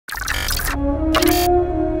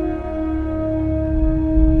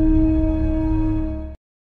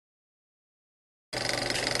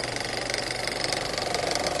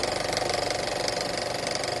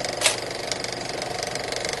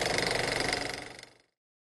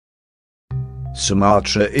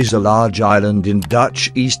Sumatra is a large island in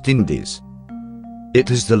Dutch East Indies. It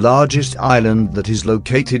is the largest island that is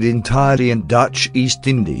located entirely in Dutch East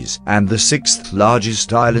Indies and the sixth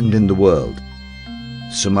largest island in the world.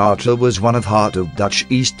 Sumatra was one half of Dutch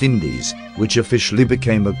East Indies, which officially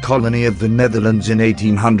became a colony of the Netherlands in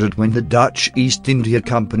 1800 when the Dutch East India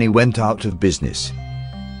Company went out of business.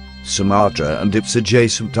 Sumatra and its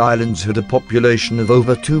adjacent islands had a population of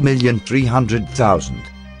over 2,300,000.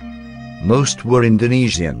 Most were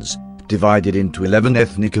Indonesians, divided into 11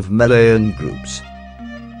 ethnic of Malayan groups.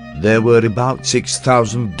 There were about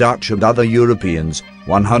 6,000 Dutch and other Europeans,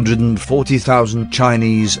 140,000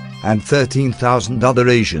 Chinese, and 13,000 other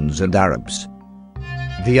Asians and Arabs.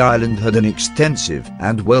 The island had an extensive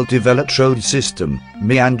and well-developed road system,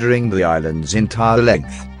 meandering the island's entire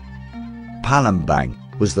length. Palembang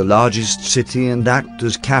was the largest city and acted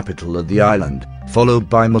as capital of the island, followed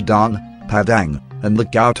by Medan, Padang, and the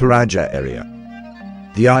Gautaraja area.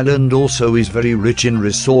 The island also is very rich in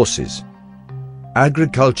resources.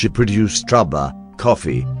 Agriculture produced rubber,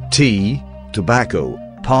 coffee, tea, tobacco,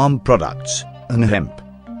 palm products, and hemp.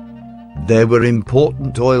 There were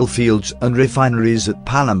important oil fields and refineries at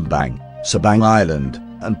Palembang, Sabang Island,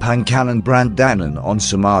 and Pangkalan Brandanan on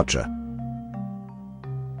Sumatra.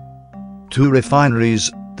 Two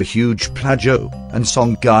refineries, the huge Pladju and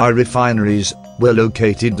Songhai refineries, were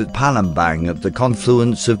located at Palembang at the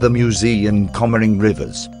confluence of the Musi and Komering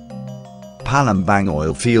rivers. Palembang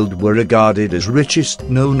oil field were regarded as richest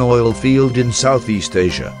known oil field in Southeast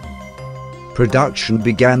Asia. Production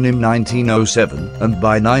began in 1907 and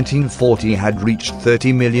by 1940 had reached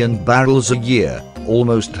 30 million barrels a year,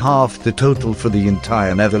 almost half the total for the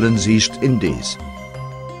entire Netherlands East Indies.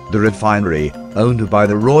 The refinery, owned by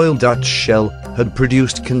the Royal Dutch Shell, had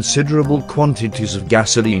produced considerable quantities of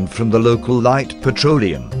gasoline from the local light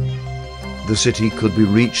petroleum. The city could be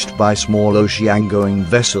reached by small ocean-going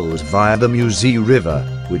vessels via the Musi River,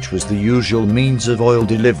 which was the usual means of oil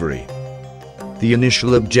delivery. The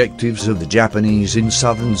initial objectives of the Japanese in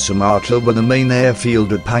southern Sumatra were the main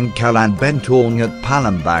airfield at Pangkalan Bentong at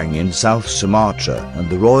Palembang in South Sumatra and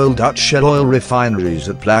the Royal Dutch Shell oil refineries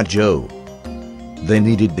at Pladju. They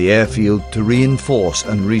needed the airfield to reinforce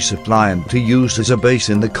and resupply and to use as a base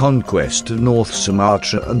in the conquest of North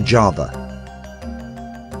Sumatra and Java.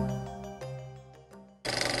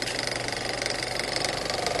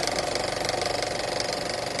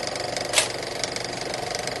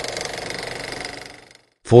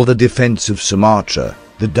 For the defense of Sumatra,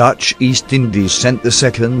 the Dutch East Indies sent the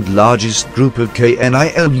second largest group of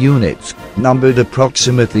KNIL units, numbered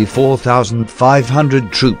approximately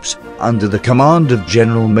 4,500 troops, under the command of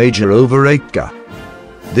General Major Overreeke.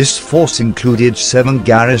 This force included 7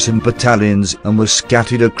 garrison battalions and was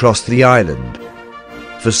scattered across the island.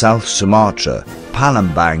 For South Sumatra,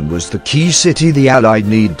 Palembang was the key city the Allied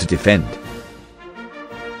needed to defend.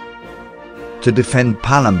 To defend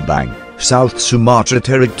Palembang, South Sumatra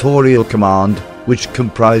Territorial Command, which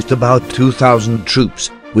comprised about 2,000 troops,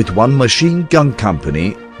 with 1 machine gun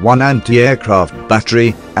company, 1 anti-aircraft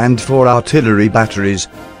battery, and 4 artillery batteries,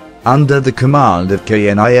 under the command of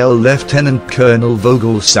KNIL Lieutenant Colonel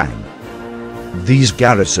Vogelsang. These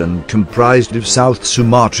garrison comprised of South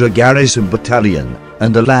Sumatra Garrison Battalion,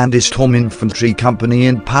 and a Landistorm Infantry Company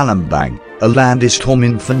in Palembang, a Landistorm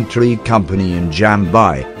Infantry Company in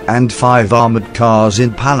Jambi, and 5 armoured cars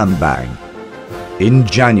in Palembang. In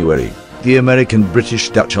January, the American British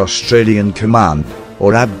Dutch Australian Command,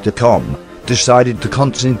 or ABDACOM, decided to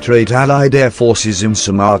concentrate Allied air forces in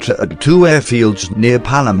Sumatra at 2 airfields near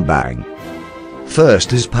Palembang.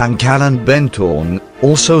 First is Pangkalan Bentong,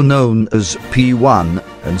 also known as P1,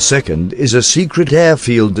 and second is a secret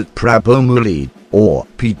airfield at Prabomuli, or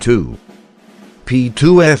P2.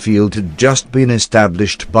 P2 airfield had just been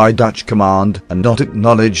established by Dutch command and not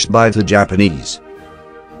acknowledged by the Japanese.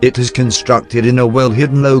 It is constructed in a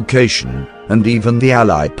well-hidden location, and even the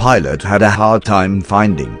Allied pilot had a hard time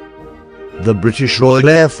finding. The British Royal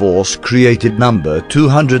Air Force created number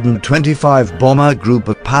 225 bomber group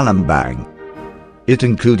at Palembang. It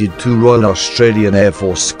included 2 Royal Australian Air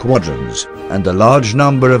Force squadrons, and a large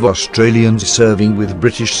number of Australians serving with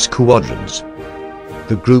British squadrons.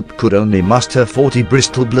 The group could only muster 40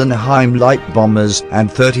 Bristol Blenheim light bombers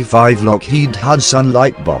and 35 Lockheed Hudson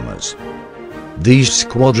light bombers. These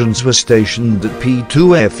squadrons were stationed at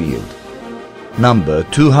P2 airfield. Number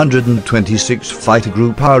 226 Fighter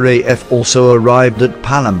Group RAF also arrived at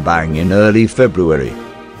Palembang in early February.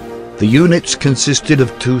 The units consisted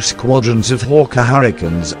of 2 squadrons of Hawker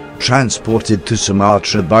Hurricanes, transported to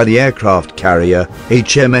Sumatra by the aircraft carrier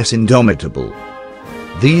HMS Indomitable.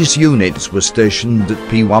 These units were stationed at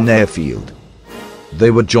P1 Airfield.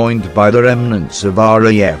 They were joined by the remnants of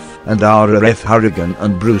RAF and RAF Hurricane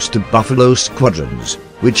and Brewster Buffalo squadrons,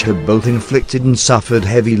 which had both inflicted and suffered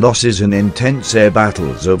heavy losses in intense air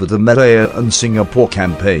battles over the Malaya and Singapore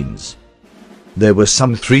campaigns. There were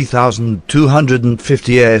some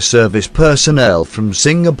 3,250 air service personnel from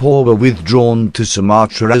Singapore were withdrawn to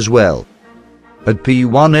Sumatra as well. At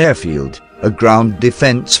P1 Airfield, a ground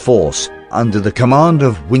defence force, under the command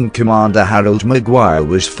of Wing Commander Harold Maguire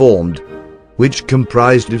was formed, which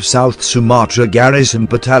comprised of South Sumatra Garrison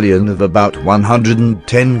Battalion of about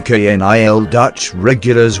 110 KNIL Dutch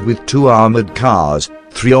regulars with 2 armoured cars,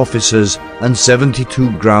 3 officers, and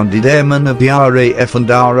 72 grounded airmen of the RAF and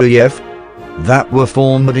RAF, that were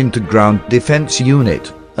formed into Ground Defence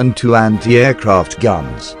Unit, and 2 anti-aircraft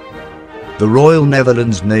guns. The Royal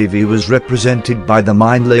Netherlands Navy was represented by the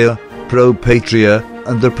Minelayer, Pro Patria,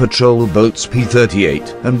 and the patrol boats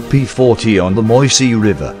P-38 and P-40 on the Moise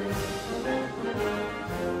River.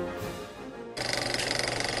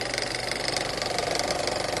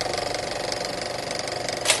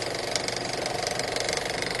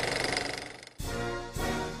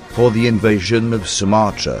 For the invasion of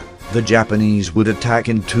Sumatra, the Japanese would attack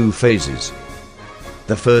in 2 phases.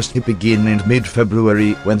 The first to begin in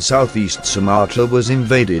mid-February when southeast Sumatra was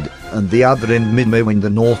invaded, and the other in mid-May when the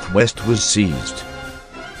northwest was seized.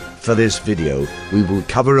 For this video, we will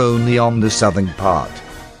cover only on the southern part.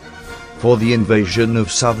 For the invasion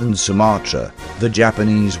of southern Sumatra, the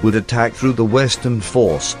Japanese would attack through the western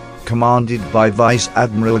force, commanded by Vice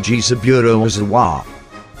Admiral Jisaburo Ozawa,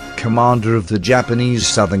 commander of the Japanese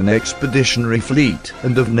Southern Expeditionary Fleet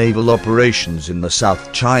and of naval operations in the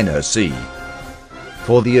South China Sea.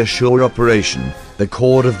 For the ashore operation, the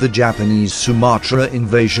core of the Japanese Sumatra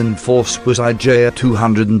invasion force was IJA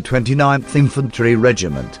 229th Infantry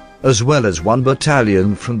Regiment, as well as 1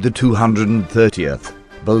 battalion from the 230th,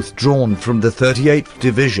 both drawn from the 38th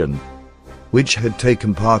Division, which had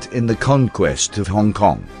taken part in the conquest of Hong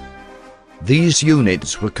Kong. These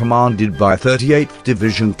units were commanded by 38th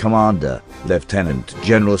Division Commander, Lieutenant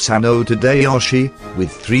General Sano Tadayoshi,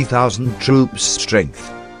 with 3,000 troops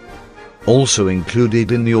strength. Also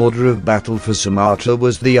included in the order of battle for Sumatra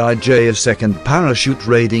was the IJA 2nd Parachute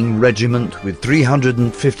Raiding Regiment with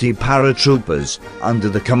 350 paratroopers, under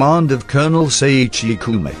the command of Colonel Seiichi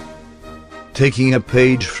Kume. Taking a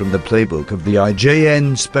page from the playbook of the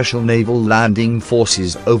IJN Special Naval Landing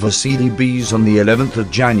Forces over CDBs on the 11th of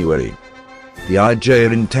January, the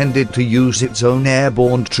IJA intended to use its own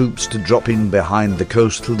airborne troops to drop in behind the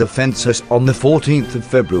coastal defences on the 14th of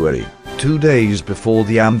February, 2 days before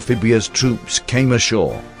the amphibious troops came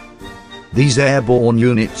ashore. These airborne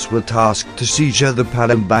units were tasked to seizure the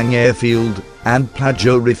Palembang airfield and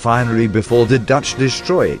Pladju refinery before the Dutch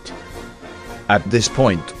destroy it. At this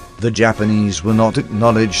point, the Japanese were not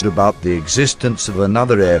acknowledged about the existence of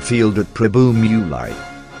another airfield at Prabu Mulai.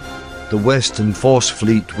 The Western Force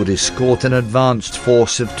Fleet would escort an advanced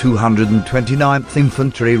force of 229th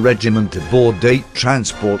Infantry Regiment aboard 8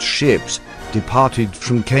 transport ships, departed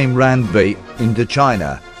from Cam Ranh Bay,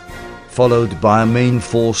 Indochina, followed by a main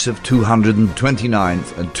force of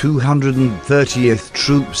 229th and 230th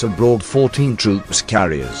troops aboard 14 troops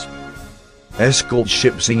carriers. Escort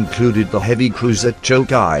ships included the heavy cruiser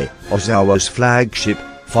Chokai, Ozawa's flagship,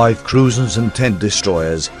 5 cruisers and 10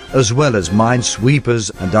 destroyers, as well as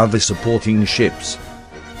minesweepers and other supporting ships.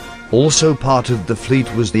 Also part of the fleet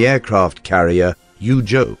was the aircraft carrier,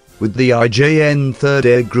 Ujo, with the IJN 3rd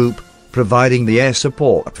Air Group, providing the air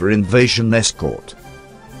support for invasion escort.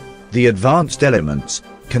 The advanced elements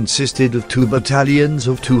consisted of 2 battalions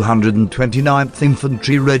of 229th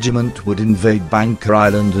Infantry Regiment would invade Bangka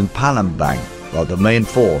Island and Palembang, while the main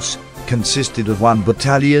force consisted of 1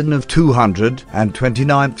 battalion of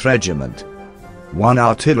 229th Regiment, 1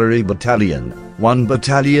 artillery battalion, 1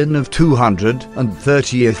 battalion of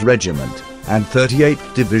 230th Regiment, and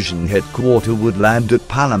 38th Division headquarters would land at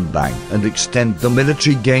Palembang and extend the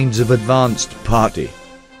military gains of advanced party.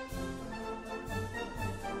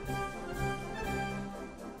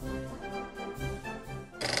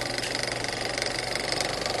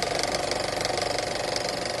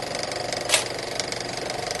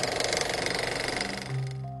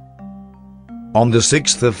 On the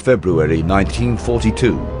 6th of February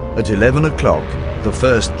 1942, at 11 o'clock, the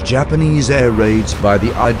first Japanese air raids by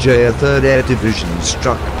the IJA 3rd Air Division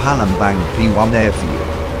struck Palembang P1 airfield.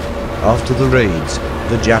 After the raids,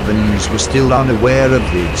 the Japanese were still unaware of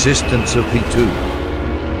the existence of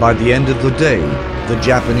P2. By the end of the day, the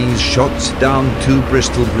Japanese shot down 2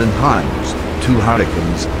 Bristol Blenheims, 2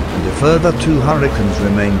 Hurricanes, and a further 2 Hurricanes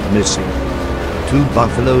remained missing. 2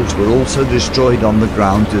 Buffaloes were also destroyed on the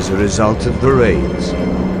ground as a result of the raids.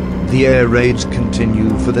 The air raids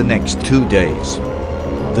continued for the next 2 days.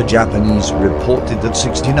 The Japanese reported that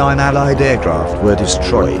 69 Allied aircraft were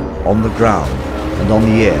destroyed on the ground and on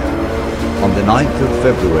the air. On the 9th of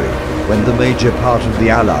February, when the major part of the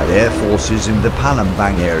Allied air forces in the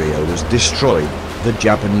Palembang area was destroyed, the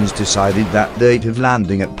Japanese decided that date of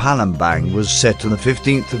landing at Palembang was set to the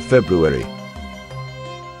 15th of February.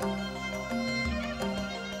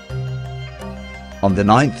 On the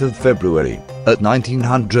 9th of February, at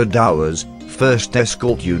 1900 hours, 1st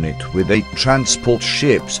Escort Unit with 8 transport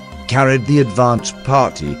ships, carried the advance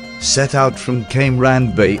party, set out from Cam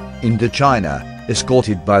Ranh Bay, Indochina,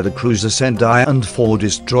 escorted by the cruiser Sendai and 4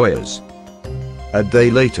 destroyers. A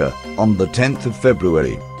day later, on the 10th of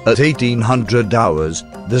February, at 1800 hours,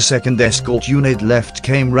 the 2nd Escort Unit left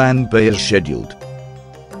Cam Ranh Bay as scheduled.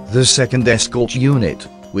 The 2nd Escort Unit,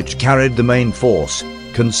 which carried the main force,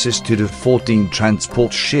 consisted of 14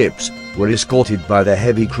 transport ships, were escorted by the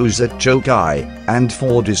heavy cruiser Chokai and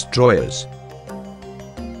 4 destroyers.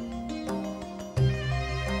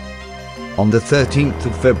 On the 13th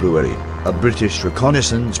of February, a British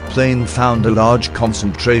reconnaissance plane found a large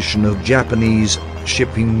concentration of Japanese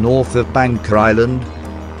shipping north of Bangka Island.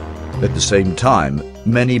 At the same time,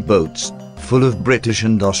 many boats, full of British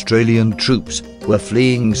and Australian troops, were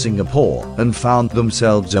fleeing Singapore and found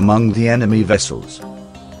themselves among the enemy vessels,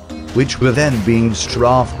 which were then being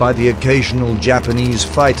strafed by the occasional Japanese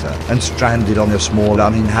fighter and stranded on a small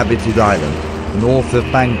uninhabited island, north of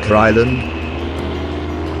Bangka Island.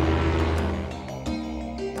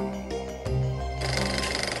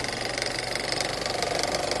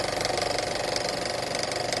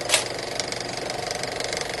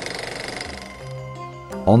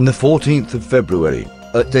 On the 14th of February,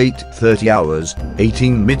 at 8:30 hours,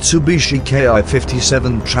 18 Mitsubishi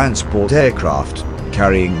Ki-57 transport aircraft,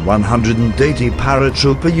 carrying 180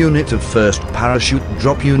 paratrooper unit of 1st Parachute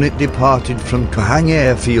Drop Unit departed from Kahang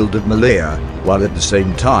Airfield of Malaya, while at the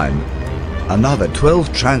same time, another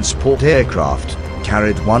 12 transport aircraft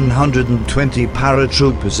carried 120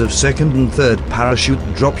 paratroopers of 2nd and 3rd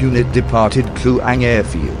Parachute Drop Unit departed Kluang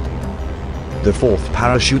Airfield. The 4th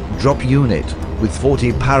Parachute Drop Unit, with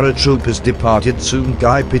 40 paratroopers, departed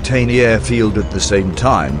Sungai Petani Airfield at the same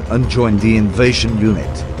time and joined the Invasion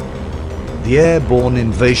Unit. The Airborne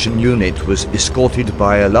Invasion Unit was escorted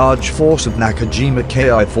by a large force of Nakajima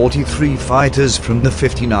Ki-43 fighters from the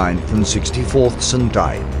 59th and 64th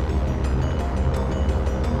Sendai.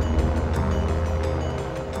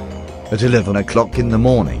 At 11 o'clock in the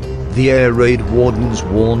morning, the air raid wardens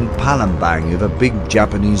warned Palembang of a big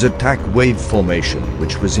Japanese attack wave formation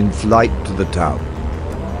which was in flight to the town.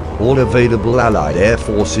 All available Allied air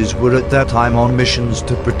forces were at that time on missions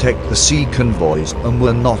to protect the sea convoys and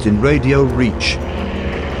were not in radio reach.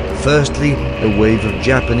 Firstly, a wave of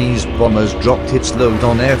Japanese bombers dropped its load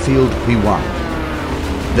on airfield P1.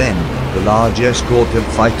 Then, the large escort of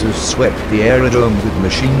fighters swept the aerodrome with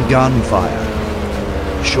machine gun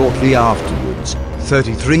fire. Shortly afterwards,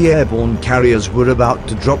 33 airborne carriers were about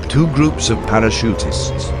to drop 2 groups of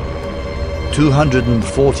parachutists.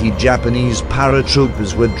 240 Japanese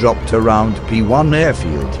paratroopers were dropped around P1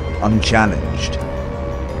 airfield, unchallenged.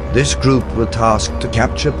 This group were tasked to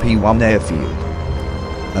capture P1 airfield.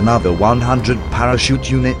 Another 100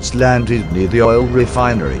 parachute units landed near the oil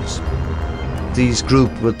refineries. These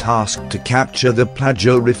group were tasked to capture the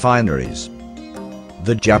Pladju refineries.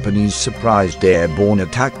 The Japanese surprised airborne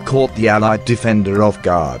attack caught the Allied defender off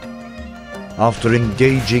guard. After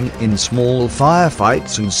engaging in small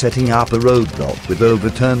firefights and setting up a roadblock with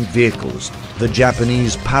overturned vehicles, the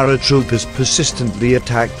Japanese paratroopers persistently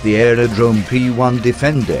attacked the aerodrome P1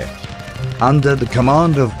 defender, under the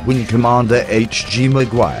command of Wing Commander H.G.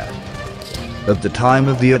 Maguire. At the time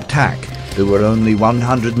of the attack, there were only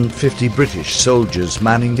 150 British soldiers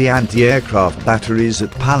manning the anti-aircraft batteries at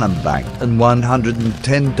Palembang and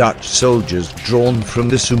 110 Dutch soldiers drawn from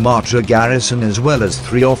the Sumatra garrison, as well as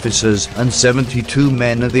 3 officers and 72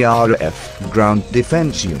 men of the RAF Ground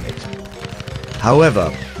Defence Unit. However,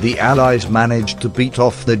 the Allies managed to beat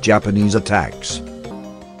off the Japanese attacks.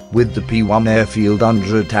 With the P1 airfield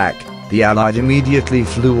under attack, the Allied immediately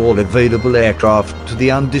flew all available aircraft to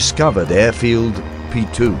the undiscovered airfield,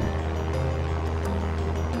 P2.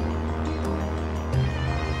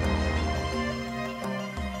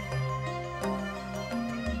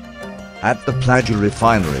 At the Pladju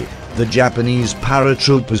refinery, the Japanese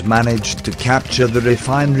paratroopers managed to capture the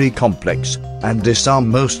refinery complex and disarm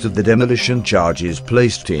most of the demolition charges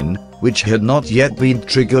placed in, which had not yet been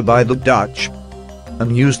triggered by the Dutch,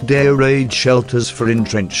 and used air raid shelters for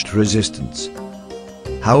entrenched resistance.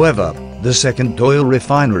 However, the second oil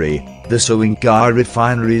refinery, the Soingkai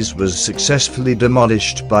refineries, was successfully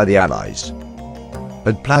demolished by the Allies.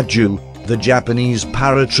 At Pladju, the Japanese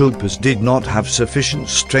paratroopers did not have sufficient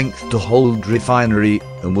strength to hold refinery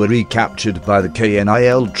and were recaptured by the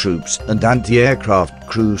KNIL troops and anti-aircraft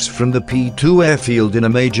crews from the P2 airfield in a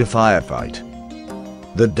major firefight.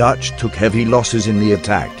 The Dutch took heavy losses in the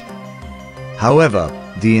attack. However,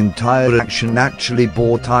 the entire action actually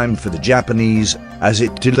bought time for the Japanese, as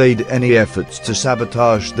it delayed any efforts to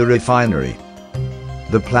sabotage the refinery.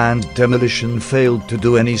 The planned demolition failed to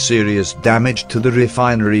do any serious damage to the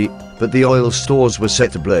refinery, but the oil stores were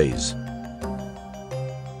set ablaze.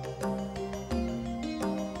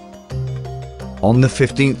 On the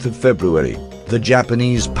 15th of February, the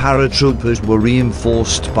Japanese paratroopers were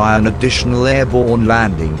reinforced by an additional airborne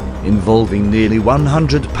landing, involving nearly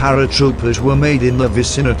 100 paratroopers were made in the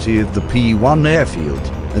vicinity of the P1 airfield,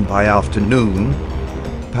 and by afternoon,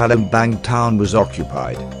 Palembang town was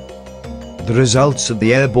occupied. The results of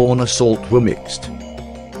the airborne assault were mixed.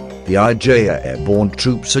 The IJA airborne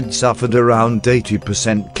troops had suffered around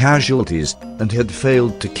 80% casualties and had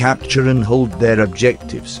failed to capture and hold their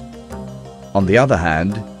objectives. On the other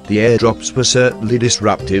hand, the airdrops were certainly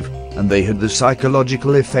disruptive, and they had the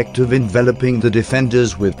psychological effect of enveloping the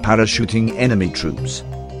defenders with parachuting enemy troops.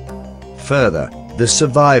 Further, the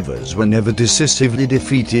survivors were never decisively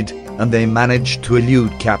defeated, and they managed to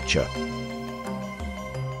elude capture.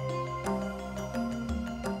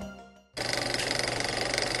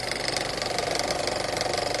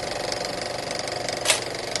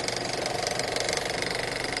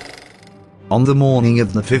 On the morning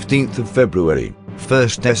of the 15th of February,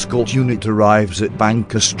 first escort unit arrives at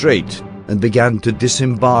Bangka Strait and began to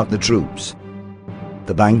disembark the troops.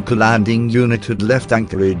 The Bangka landing unit had left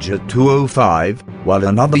anchorage at 2:05, while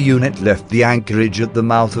another unit left the anchorage at the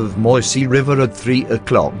mouth of Moisi River at 3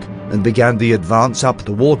 o'clock and began the advance up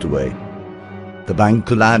the waterway. The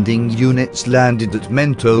Bangka landing units landed at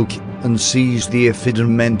Mentok and seized the Amphibious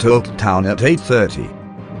Mentok town at 8:30.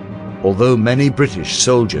 Although many British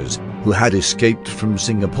soldiers who had escaped from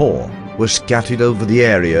Singapore were scattered over the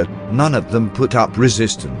area, none of them put up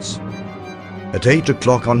resistance. At 8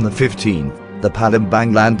 o'clock on the 15th, the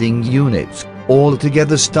Palembang landing units all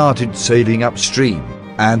together started sailing upstream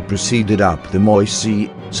and proceeded up the Moisi,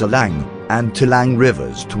 Selang, and Tilang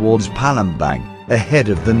rivers towards Palembang, ahead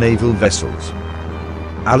of the naval vessels.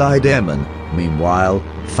 Allied airmen, meanwhile,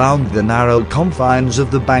 found the narrow confines of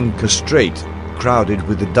the Bangka Strait, crowded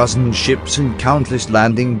with a dozen ships and countless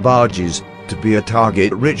landing barges, to be a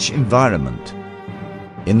target-rich environment.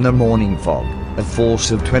 In the morning fog, a force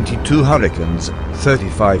of 22 Hurricanes,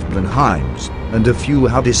 35 Blenheims, and a few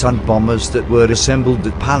Howitzer bombers that were assembled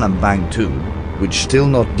at Palembang 2, which still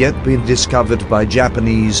not yet been discovered by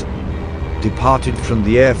Japanese, departed from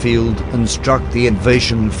the airfield and struck the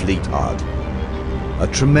invasion fleet hard. A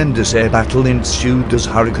tremendous air battle ensued as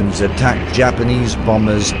Hurricanes attacked Japanese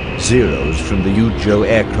bombers, Zeros from the Ujo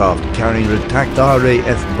aircraft carrier attacked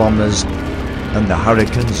RAF bombers, and the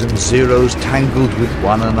Hurricanes and Zeros tangled with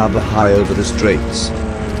one another high over the straits.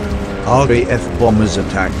 RAF bombers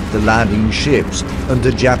attacked the landing ships, and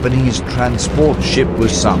a Japanese transport ship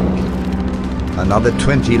was sunk. Another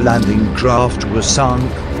 20 landing craft were sunk,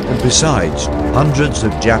 and besides, hundreds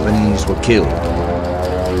of Japanese were killed.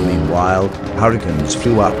 Meanwhile, Hurricanes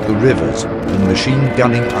flew up the rivers and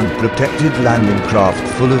machine-gunning unprotected landing craft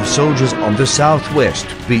full of soldiers on the southwest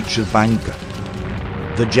beach of Bangka.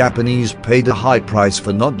 The Japanese paid a high price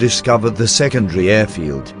for not discovering the secondary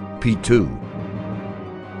airfield, P2.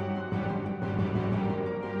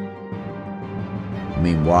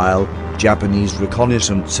 Meanwhile, Japanese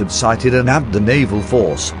reconnaissance had sighted an ABDA naval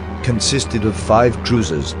force, consisted of 5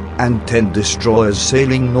 cruisers and 10 destroyers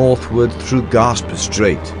sailing northward through Gasper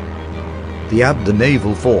Strait. The ABDA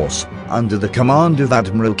naval force, under the command of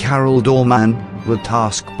Admiral Carroll Dorman, were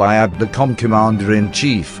tasked by ABDACOM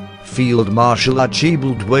Commander-in-Chief, Field Marshal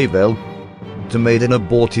Archibald Wavell, to make an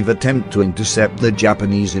abortive attempt to intercept the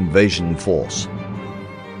Japanese invasion force.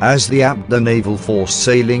 As the ABDA naval force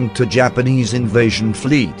sailing to Japanese invasion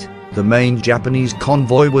fleet, the main Japanese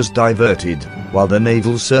convoy was diverted, while the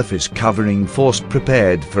naval surface covering force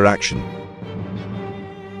prepared for action.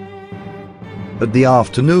 At the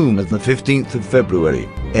afternoon of the 15th of February,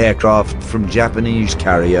 aircraft from Japanese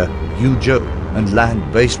carrier, Ujo, and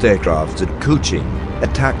land-based aircraft at Kuching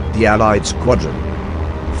attacked the Allied squadron.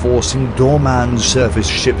 reinforcing Dorman's surface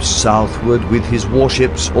ships southward with his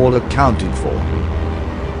warships all accounted for.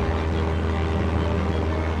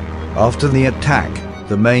 After the attack,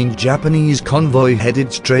 the main Japanese convoy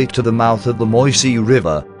headed straight to the mouth of the Moise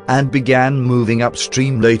River and began moving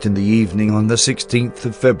upstream late in the evening on the 16th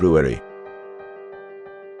of February.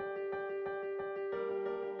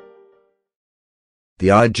 The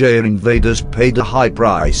IJ invaders paid a high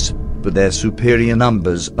price, but their superior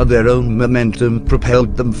numbers and their own momentum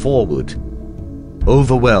propelled them forward.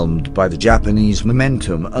 Overwhelmed by the Japanese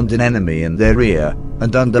momentum and an enemy in their rear,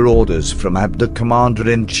 and under orders from ABDA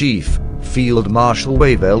Commander-in-Chief, Field Marshal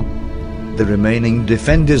Wavell, the remaining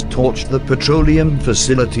defenders torched the petroleum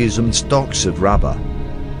facilities and stocks of rubber.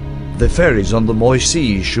 The ferries on the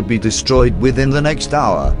Moise should be destroyed within the next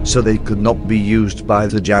hour so they could not be used by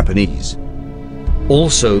the Japanese.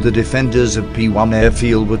 Also, the defenders of P1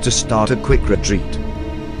 airfield were to start a quick retreat.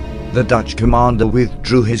 The Dutch commander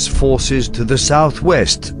withdrew his forces to the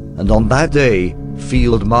southwest, and on that day,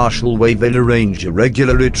 Field Marshal Wavell arranged a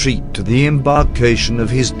regular retreat to the embarkation of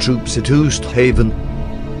his troops at Oosthaven,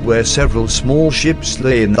 where several small ships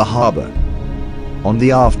lay in the harbour. On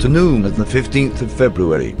the afternoon of the 15th of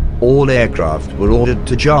February, all aircraft were ordered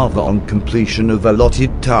to Java on completion of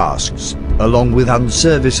allotted tasks, along with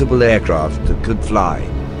unserviceable aircraft that could fly.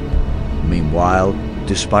 Meanwhile,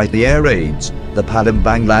 despite the air raids, the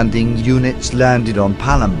Palembang landing units landed on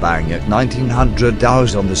Palembang at 1900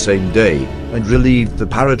 hours on the same day, and relieved the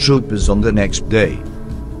paratroopers on the next day.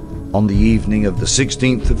 On the evening of the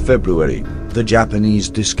 16th of February, the Japanese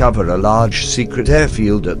discover a large secret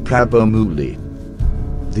airfield at Prabomuli.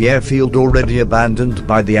 The airfield already abandoned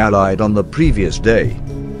by the Allied on the previous day.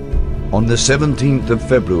 On the 17th of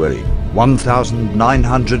February,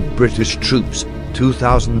 1,900 British troops,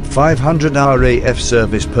 2,500 RAF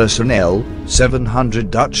service personnel,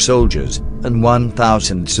 700 Dutch soldiers, and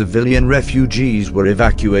 1,000 civilian refugees were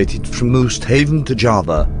evacuated from Oosthaven to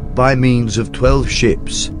Java by means of 12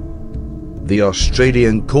 ships. The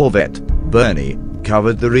Australian corvette, Burney,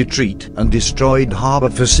 covered the retreat and destroyed harbour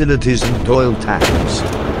facilities and oil tanks.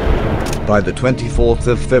 By the 24th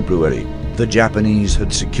of February, the Japanese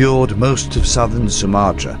had secured most of southern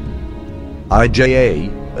Sumatra.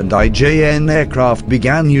 IJA and IJN aircraft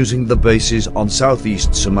began using the bases on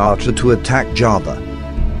southeast Sumatra to attack Java.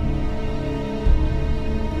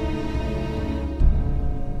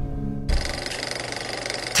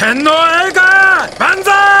 tennoelga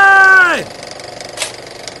banzai!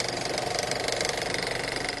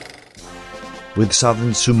 With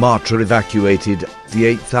southern Sumatra evacuated, the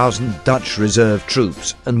 8,000 Dutch reserve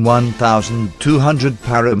troops and 1,200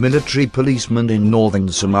 paramilitary policemen in northern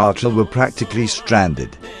Sumatra were practically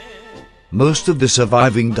stranded. Most of the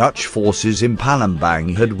surviving Dutch forces in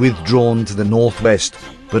Palembang had withdrawn to the northwest,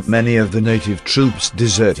 but many of the native troops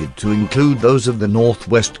deserted, to include those of the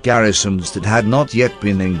northwest garrisons that had not yet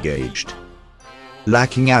been engaged.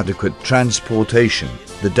 Lacking adequate transportation,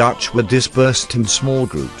 the Dutch were dispersed in small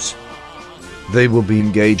groups. They will be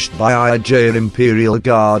engaged by IJ Imperial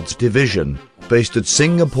Guards Division, based at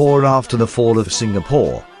Singapore after the fall of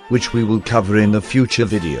Singapore, which we will cover in a future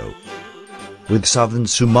video. With southern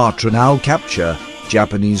Sumatra now captured,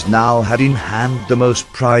 Japanese now had in hand the most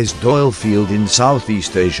prized oil field in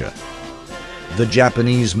Southeast Asia. The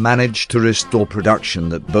Japanese managed to restore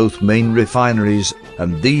production at both main refineries,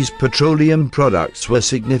 and these petroleum products were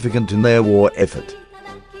significant in their war effort.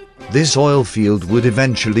 This oil field would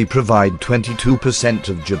eventually provide 22%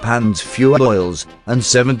 of Japan's fuel oils and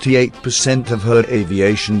 78% of her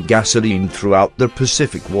aviation gasoline throughout the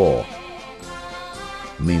Pacific War.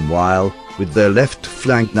 Meanwhile, with their left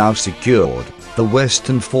flank now secured, the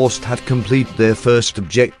Western force had completed their first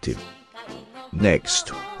objective.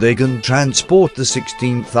 Next, they can transport the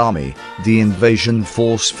 16th Army, the invasion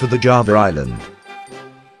force, for the Java Island.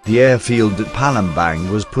 The airfield at Palembang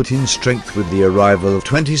was put in strength with the arrival of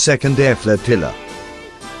 22nd Air Flotilla.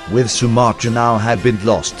 With Sumatra now had been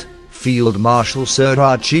lost, Field Marshal Sir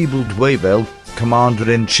Archibald Wavell,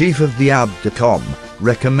 Commander-in-Chief of the ABDA,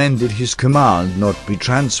 recommended his command not be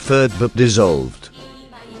transferred but dissolved,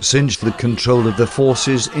 since the control of the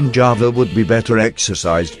forces in Java would be better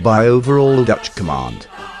exercised by overall Dutch command.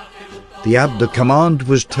 The ABDA command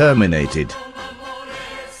was terminated.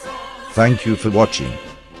 Thank you for watching.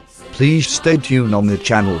 Please stay tuned on the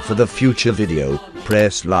channel for the future video,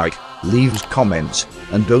 press like, leave comments,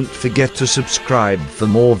 and don't forget to subscribe for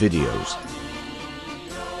more videos.